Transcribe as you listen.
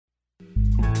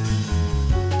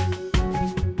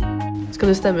Skal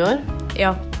du stemme i år?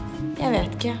 Ja. Jeg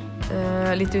vet ikke.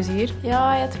 Litt usikker? Ja,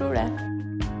 jeg tror det.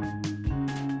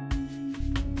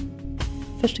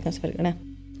 Førstegangsvelgerne.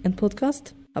 En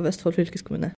podcast av Østfold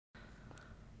fylkeskommune.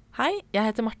 Hei,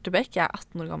 jeg heter Marte Bæk, jeg er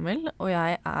 18 år gammel, og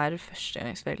jeg er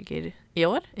førstegangsvelger i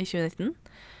år, i 2019.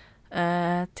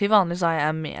 Til vanlig så er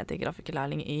jeg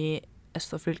mediegrafikerlærling i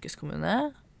Østfold fylkeskommune,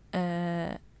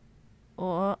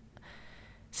 og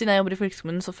siden jeg jobber i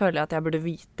fylkeskommunen så føler jeg at jeg burde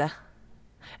vite,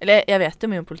 eller jeg vet jo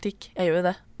mye om politikk, jeg gjør jo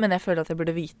det, men jeg føler at jeg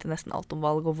burde vite nesten alt om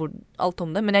valg og alt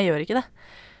om det, men jeg gjør ikke det.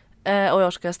 Og i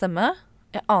år skal jeg stemme.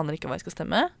 Jeg aner ikke hva jeg skal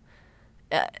stemme.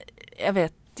 Jeg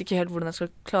vet ikke helt hvordan jeg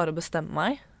skal klare å bestemme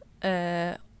meg.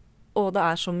 Og det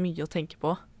er så mye å tenke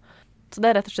på. Så det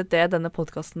er rett og slett det denne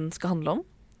podcasten skal handle om.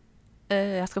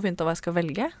 Jeg skal finne ut av hva jeg skal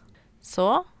velge. Så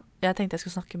jeg tenkte jeg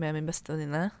skulle snakke med min beste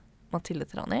venninne, Mathilde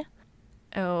Trani,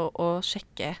 og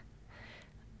sjekke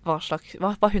hva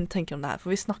hun tenker om det her. For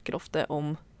vi snakker ofte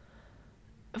om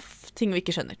ting vi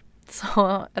ikke skjønner. Så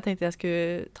jeg tenkte jeg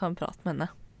skulle ta en prat med henne.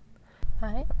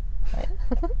 Hei. Hei.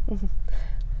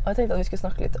 Og jeg tenkte at vi skulle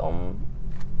snakke litt om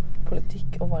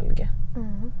politikk og valget.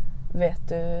 Vet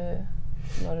du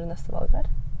når det neste valg er?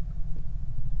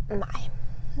 Nei.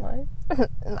 Nei?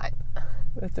 Nei.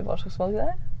 Vet du hva slags valg det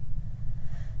er?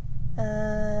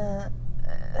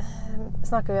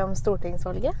 Snakker vi om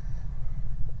stortingsvalget?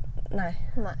 Nei.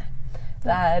 Nei.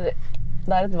 Det er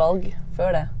et valg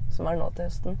før det, som er nå til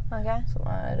høsten. Ok. Som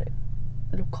er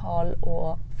lokal-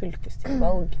 og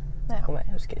fylkestingvalg, om jeg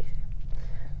husker riktig.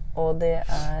 Og det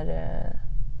er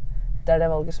det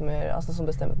valget som gjør, altså som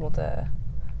bestemmer på en måte,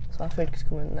 som er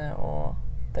fylkeskommunene og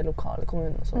det lokale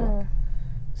kommunen og sånn.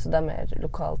 Så det er mer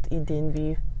lokalt i din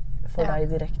by for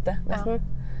deg direkte, nesten,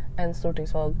 enn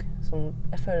stortingsvalg som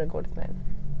jeg føler går litt mer,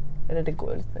 eller det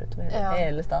går litt mer utover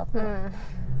hele staten.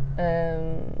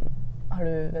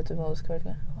 Vet du hva du skal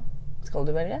velge? Skal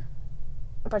du velge?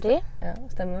 Parti? Ja,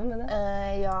 stemme med det?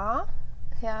 Ja,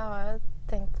 jeg har jo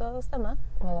tenkt å stemme.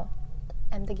 Hva da?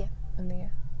 MDG. MDG?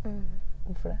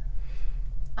 Hvorfor det?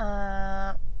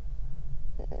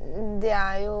 Det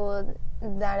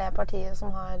er det partiet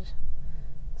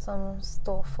som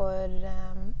står for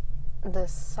det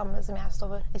samme som jeg står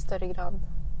for, i større grad,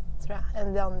 tror jeg,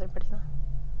 enn de andre partiene.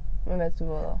 Men vet du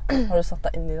hva da? Har du satt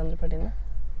deg inn i de andre partiene?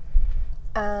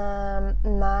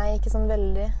 Nei, ikke sånn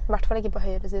veldig. I hvert fall ikke på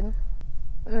høyresiden.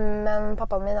 Men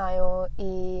pappaen min er jo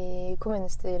i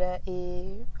kommunestyret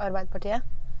i Arbeiderpartiet.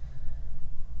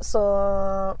 Så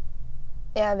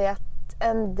jeg vet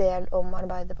en del om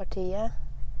Arbeiderpartiet.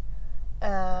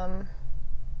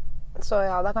 Så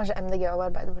ja, det er kanskje MDG og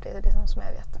Arbeiderpartiet liksom, som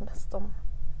jeg vet mest om.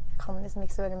 Jeg kan liksom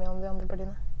ikke så veldig mye om de andre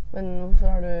partiene. Men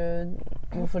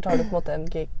hvorfor tar du på en måte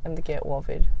MDG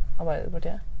over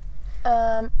Arbeiderpartiet?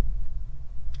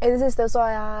 I det siste så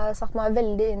har jeg satt meg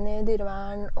veldig inn i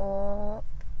dyrevern og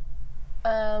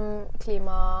hva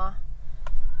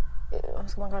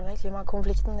skal man kalle det?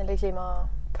 Klimakonflikten eller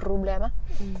klimaproblemet.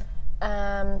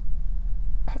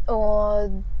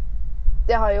 Og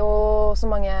jeg har jo så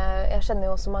mange, jeg kjenner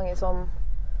jo så mange som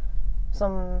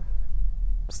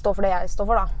står for det jeg står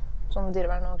for da, som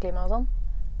dyrevern og klima og sånn.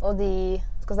 Og de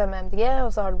skal stemme MDG,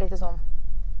 og så har det blitt litt sånn,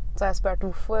 så har jeg spurt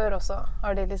hvorfor, og så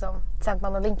har de liksom sendt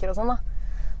meg noen linker og sånn da.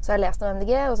 Så jeg har lest om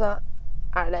MDG, og så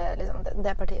er det liksom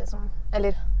det partiet som,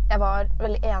 eller jeg var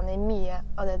veldig enig i mye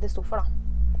av det de sto for da.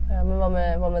 Ja, men hva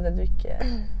med det du ikke...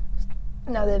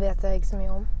 Ja, det vet jeg ikke så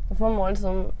mye om. For man må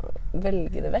liksom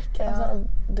velge det vekk. Ja. Altså,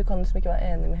 du kan liksom ikke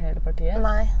være enig med hele partiet.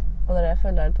 Nei. Og det er det jeg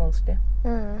føler er litt vanskelig.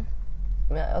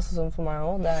 Men altså sånn for meg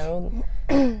også, det er jo...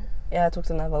 Jeg tok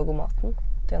den der valgomaten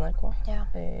til NRK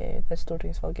i et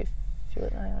stortingsvalg i fjor,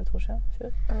 nei, 2 år siden,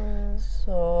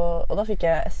 Så, og da fikk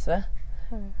jeg SV.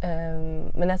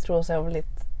 Men jeg tror også jeg var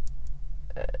litt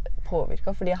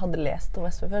påvirket, fordi jeg hadde lest om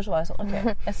SV før, så var jeg sånn, ok,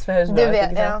 SV høres bra ut,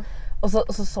 ikke sant? Og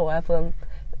så jeg på den,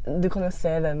 du kan jo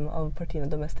se hvem av partiene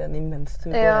du er mest enig i mens du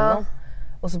går gjennom.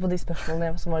 Og så på de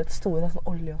spørsmålene som var litt store, sånn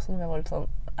olje og sånn, og jeg var litt sånn,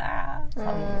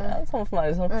 samme for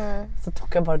meg liksom. Så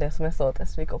tok jeg bare det som jeg så at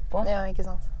SV gikk opp på. Ja, ikke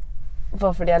sant.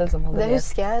 Bare fordi jeg liksom hadde lest. Det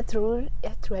husker jeg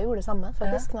tror jeg gjorde det samme,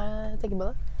 faktisk, når jeg tenker på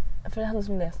det. For jeg hadde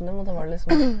liksom lest om det, og da var det liksom,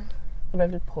 jeg ble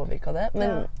litt påvirket av det.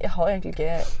 Men jeg har egentlig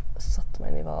ikke satt meg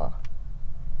inn i hva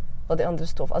de andre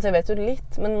står for. Altså jeg vet jo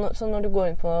litt, men så når du går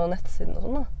inn på nettsiden og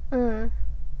sånn da,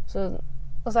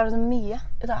 og så er det så mye.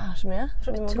 Det er så mye. Så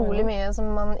utrolig mye som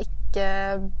man ikke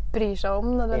bryr seg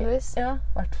om nødvendigvis. Ja,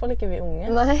 i hvert fall ikke vi unge.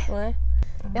 Nei.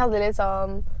 Jeg hadde litt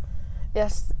sånn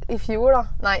i fjor da.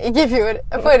 Nei, ikke i fjor.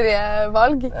 Forrige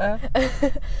valg.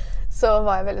 Så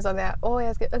var jeg veldig sånn,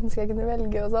 jeg skulle ønske jeg kunne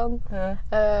velge og sånn.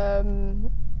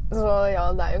 Så ja,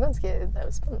 det er jo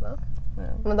spennende.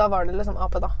 Ja. Men da var det liksom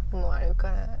AP da. Nå er det jo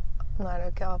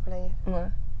ikke AP lenger. Nei.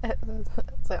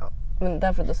 Så ja. Men det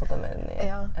er fordi du satt deg mer inn i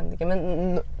MDG. Men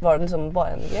var det liksom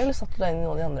bare MDG, eller satt du deg inn i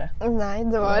noen av de andre? Nei,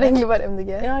 det var egentlig bare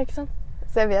MDG. Ja, ikke sant?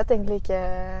 Så jeg vet egentlig ikke...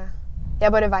 Jeg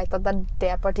bare vet at det er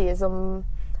det partiet som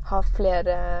har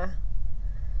flere...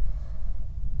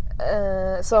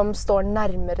 som står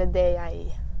nærmere det jeg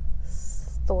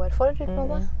står for, på en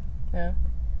måte. Ja.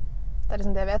 Det er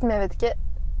liksom det jeg vet, men jeg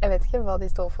vet ikke hva de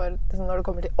står for liksom når det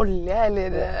kommer til olje, eller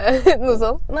noe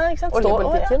sånt. Nei, ikke sant?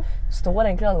 Oljepolitikken. Står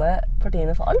egentlig alle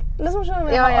partiene for alt? Liksom,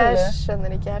 ja, jeg skjønner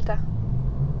ikke helt det.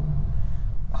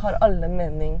 Har alle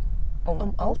mening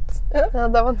om alt? Ja, det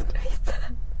er vanskelig å vite.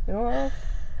 Vi må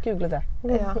google det.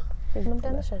 Ja, nå ble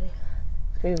jeg nysgjerrig.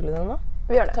 Skal vi google det nå?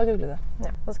 Vi gjør det. Ta og google det.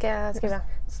 Ja, nå skal jeg skrive.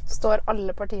 Står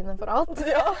alle partiene for alt?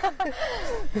 Ja.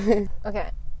 Ok.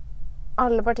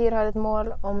 Alle partier har et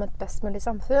mål om et best mulig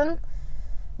samfunn,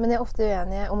 men de er ofte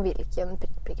uenige om hvilken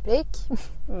prikk.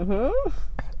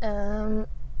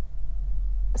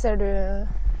 Ser du...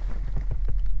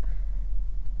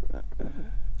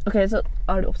 Ok, så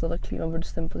er du opptatt av klima, burde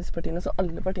stemme på disse partiene, så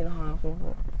alle partiene har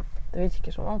noe... Det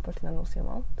virker som alle partiene er noe å si om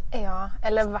alt. Ja,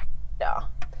 eller ja.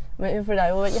 Men for det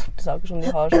er jo hjertesaker som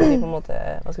de har, som de på en måte,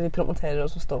 hva skal de promotere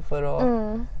og som står for,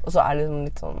 og så er det liksom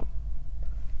litt sånn...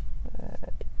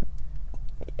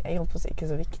 Jeg holdt på å si ikke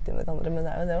så viktig med det andre, men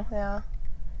det er jo det også. Ja.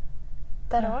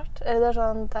 Det er rart. Eller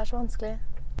det er så vanskelig.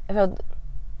 Jeg føler at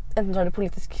enten så er du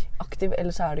politisk aktiv,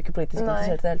 eller så er du ikke politisk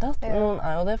interessert i det hele tatt. Noen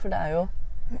er jo det, for det er jo...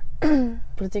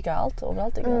 Politikk er alt,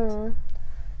 overalt, ikke sant?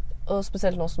 Og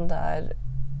spesielt nå som det er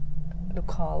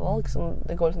lokalvalg, som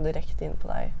det går liksom direkte inn på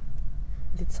deg,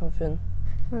 ditt samfunn.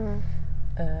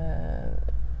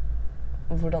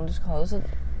 Hvordan du skal ha det, så...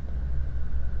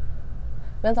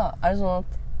 Vent da, er det sånn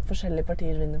at forskjellige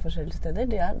partier vinner forskjellige steder?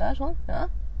 Det er sånn? Ja?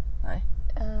 Nei.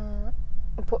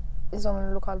 På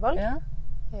sånn lokalvalg? Ja.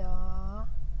 Ja.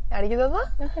 Er det ikke det da?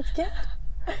 Jeg vet ikke.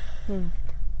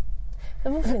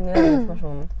 Hvor finner vi den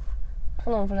informasjonen? Kan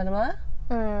noen fortelle meg det?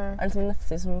 Er det som en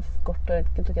nettside som kort og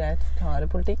enkelt og greit forklarer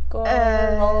politikk og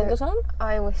valg og sånn?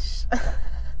 I wish.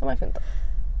 Det må jeg finne ut.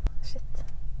 Shit.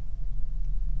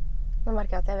 Nå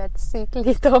merker jeg at jeg vet sykt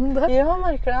lite om det. Ja,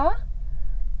 merker det.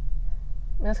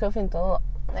 Men jeg skal finne ut av det da.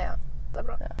 Ja, det er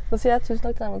bra. Ja. Så sier jeg tusen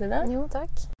takk til deg, Mathilde. Jo,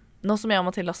 takk. Nå som jeg og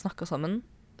Mathilde har snakket sammen,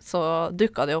 så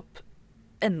dukket det opp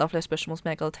enda flere spørsmål som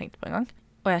jeg ikke hadde tenkt på en gang.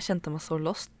 Og jeg kjente meg så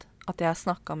lost at jeg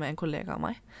snakket med en kollega av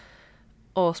meg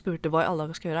og spurte hva i alle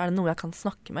dager skal jeg gjøre. Er det noe jeg kan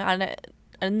snakke med? Er det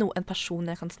en person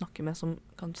jeg kan snakke med som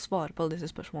kan svare på alle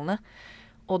disse spørsmålene?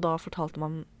 Og da fortalte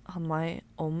han meg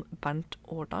om Bernt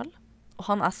Årdal. Og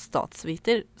han er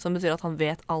statsviter, som betyr at han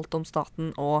vet alt om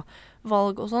staten og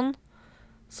valg og sånn.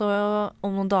 Så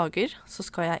om noen dager så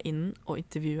skal jeg inn og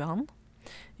intervjue han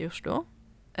i Oslo.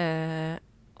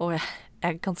 Og jeg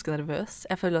er ganske nervøs.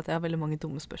 Jeg føler at jeg har veldig mange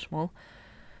dumme spørsmål.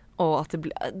 Og at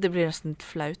det blir nesten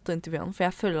flaut å intervjue han. For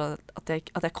jeg føler at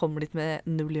jeg kommer dit med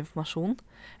null informasjon.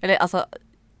 Eller altså,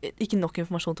 ikke nok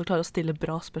informasjon til å klare å stille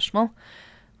bra spørsmål.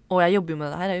 Og jeg jobber jo med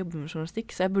det her, jeg jobber med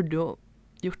journalistikk, så jeg burde jo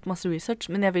gjort masse research.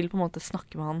 Men jeg vil på en måte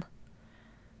snakke med han.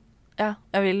 Ja,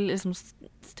 jeg vil liksom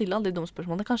stille alle de dumme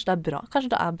spørsmålene. Kanskje det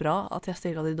er bra at jeg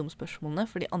stiller alle de dumme spørsmålene,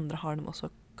 fordi andre har dem også,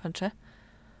 kanskje.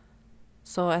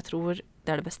 Så jeg tror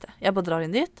det er det beste. Jeg bare drar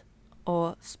inn dit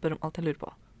og spør om alt jeg lurer på.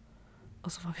 Og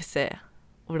så får vi se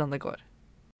hvordan det går.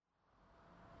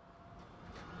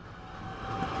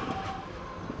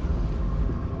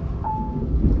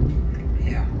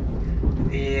 Ja,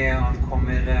 vi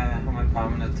ankommer om et par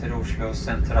minutter til Oslo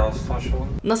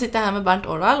sentralstasjon. Nå sitter jeg her med Bernt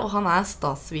Årdal, og han er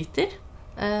statsviter.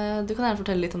 Du kan gjerne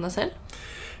fortelle litt om deg selv.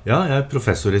 Ja, jeg er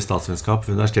professor i statsvitenskap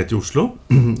ved Universitetet i Oslo,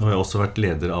 og jeg har også vært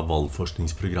leder av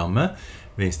valgforskningsprogrammet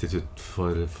ved Institutt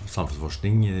for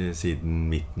samfunnsforskning siden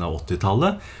midten av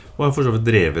 80-tallet, og har for så vidt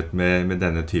drevet med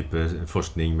denne type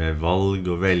forskning med valg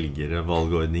og velgere,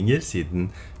 valgordninger siden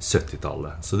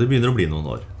 70-tallet. Så det begynner å bli noen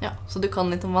år. Ja, så du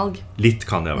kan litt om valg? Litt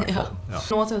kan jeg i hvert fall, ja.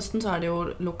 Nå til høsten så er det jo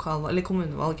eller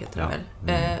kommunevalg heter det vel.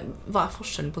 Hva er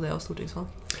forskjellen på det og stortingsvalg?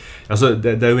 Altså,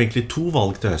 det er jo egentlig to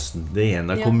valg til høsten. Det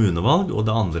ene er kommunevalg, og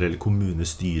det andre er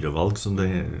kommunestyrevalg, som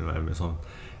det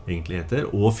egentlig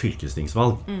heter, og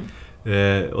fylkestingsvalg.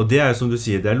 Og det er som du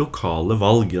sier, det er lokale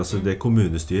valg. Altså det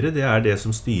kommunestyret, det er det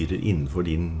som styrer innenfor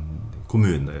din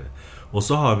kommune. Og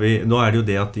så har vi, nå er det jo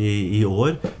det at i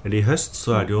år, eller i høst,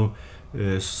 så er det jo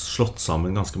slått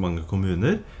sammen ganske mange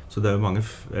kommuner. Så det er jo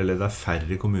det er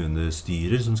færre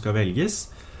kommunestyrer som skal velges.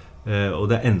 Og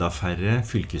det enda færre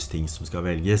fylkesting som skal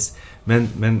velges. Men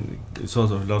så,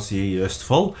 la oss si i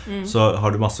Østfold, så har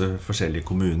du masse forskjellige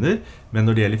kommuner, men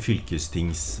når det gjelder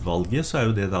fylkestingsvalget, så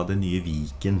jo det da det nye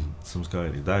Viken som skal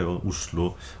velge. Det jo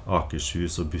Oslo,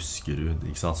 Akershus og Buskerud,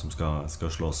 ikke sant, som skal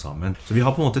slås sammen. Så vi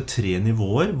har på en måte 3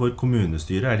 nivåer, hvor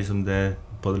kommunestyret liksom det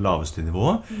på det laveste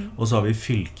nivået, og så har vi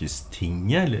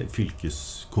fylkestinget, eller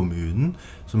fylkeskommunen,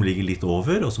 som ligger litt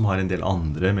over, og som har en del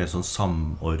andre med sånn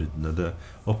samordnede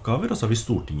oppgaver, og så har vi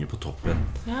Stortinget på toppen.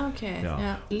 Ja, ok.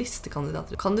 Ja.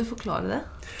 Listekandidater. Kan du forklare det?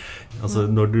 Altså,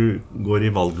 når du går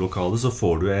i valglokalet, så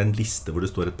får du en liste hvor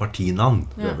det står et partinavn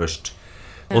øverst.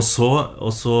 Og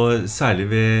så særlig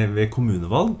ved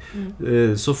kommunevalg,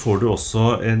 så får du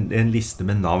også en liste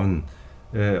med navn.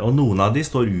 Og noen av de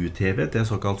står uthevet, det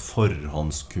såkalt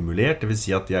forhåndskumulert, det vil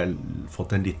si at de har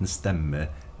fått en liten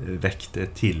stemmevekt,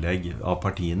 et tillegg av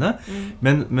partiene.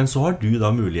 Men så har du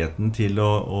da muligheten til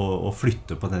å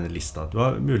flytte på denne lista. Du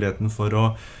har muligheten for å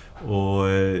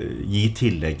gi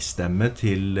tilleggsstemme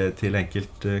til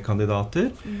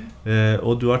enkeltkandidater,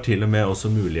 og du har til og med også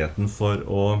muligheten for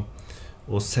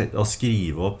å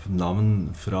skrive opp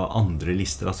navn fra andre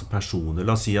lister, altså personer.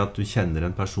 La oss si at du kjenner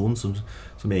en person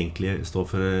som egentlig står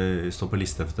på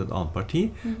liste for et annet parti,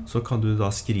 så kan du da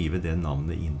skrive det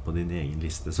navnet inn på din egen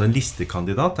liste. Så en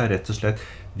listekandidat rett og slett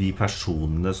de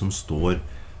personene som står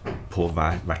på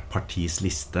hvert partis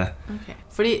liste. Okay.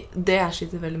 Fordi det jeg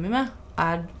sliter veldig mye med,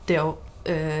 det å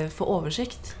få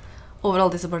oversikt over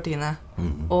alle disse partiene.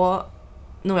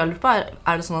 Og noe jeg lurer på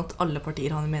det sånn at alle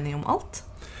partier har en mening om alt?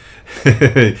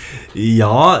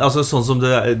 Ja, altså sånn som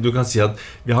du kan si at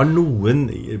vi har noen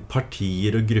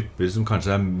partier og grupper som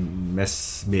kanskje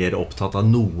mer opptatt av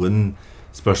noen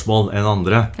spørsmål enn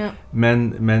andre,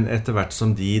 men etter hvert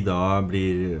som de da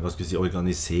blir,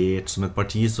 organisert som et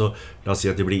parti, så la oss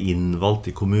si at de blir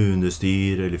innvalgt i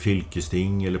kommunestyre eller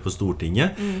fylkesting eller på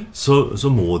Stortinget,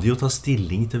 så må de jo ta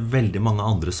stilling til veldig mange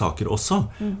andre saker også,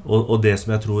 og det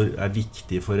som jeg tror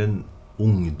viktig for en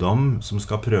ungdom som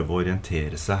skal prøve å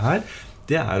orientere seg her,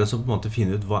 det altså på en måte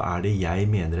finne ut hva det jeg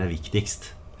mener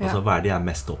viktigst. Altså hva det jeg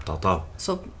mest opptatt av.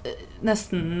 Så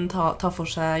nesten ta for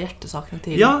seg hjertesakene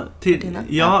til partiene?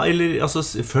 Ja, eller altså,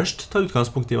 først ta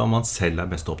utgangspunkt i hva man selv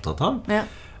mest opptatt av. Ja.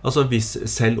 Altså hvis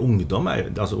selv ungdom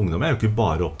ungdom jo ikke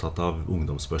bare opptatt av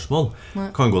ungdomsspørsmål. Det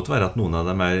kan godt være at noen av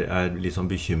dem litt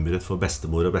sånn bekymret for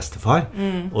bestemor og bestefar,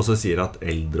 og så sier at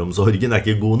eldreomsorgen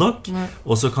ikke god nok,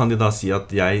 og så kan de da si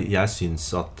at jeg synes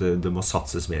at det må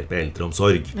satses mer på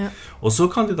eldreomsorg. Og så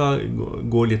kan de da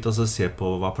gå litt og se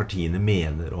på hva partiene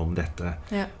mener om dette,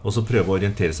 og så prøve å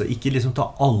orientere seg. Ikke liksom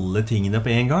ta alle tingene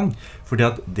på en gang,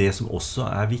 fordi at det som også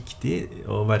viktig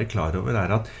å være klar over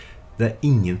at det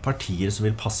ingen partier som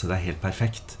vil passe deg helt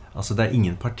perfekt. Altså det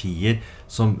ingen partier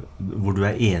hvor du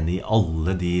enig i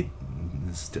alle de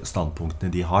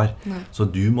standpunktene de har. Så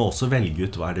du må også velge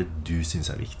ut hva det du synes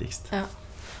viktigst. Ja.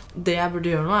 Det jeg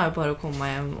burde gjøre nå jo bare å komme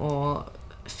meg hjem og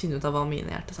finne ut av hva mine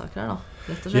hjertesaker da,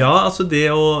 rett og slett. Ja, altså det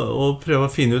å prøve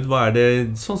å finne ut hva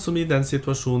det, sånn som i den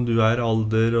situasjonen du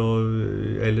alder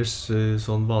og ellers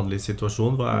sånn vanlig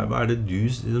situasjon, hva det du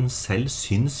selv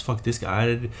synes faktisk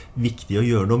viktig å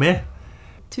gjøre noe med?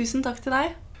 Tusen takk til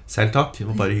deg. Selv takk, det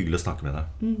var bare hyggelig å snakke med deg.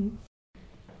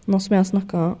 Nå som jeg har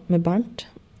snakket med Bernt,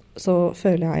 så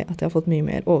føler jeg at jeg har fått mye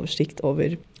mer oversikt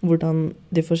over hvordan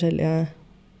de forskjellige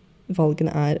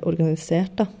valgene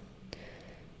organisert da.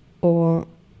 Og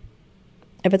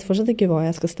jeg vet fortsatt ikke hva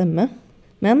jeg skal stemme,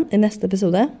 men i neste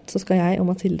episode så skal jeg og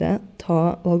Mathilde ta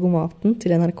valgomaten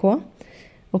til NRK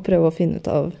og prøve å finne ut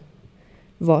av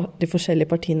hva de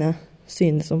forskjellige partiene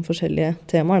synes om forskjellige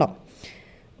temaer da.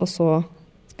 Og så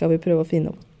skal vi prøve å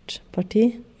finne vårt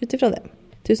parti utifra det.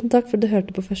 Tusen takk for at du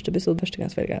hørte på første episode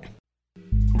Førstegangsvelgerne.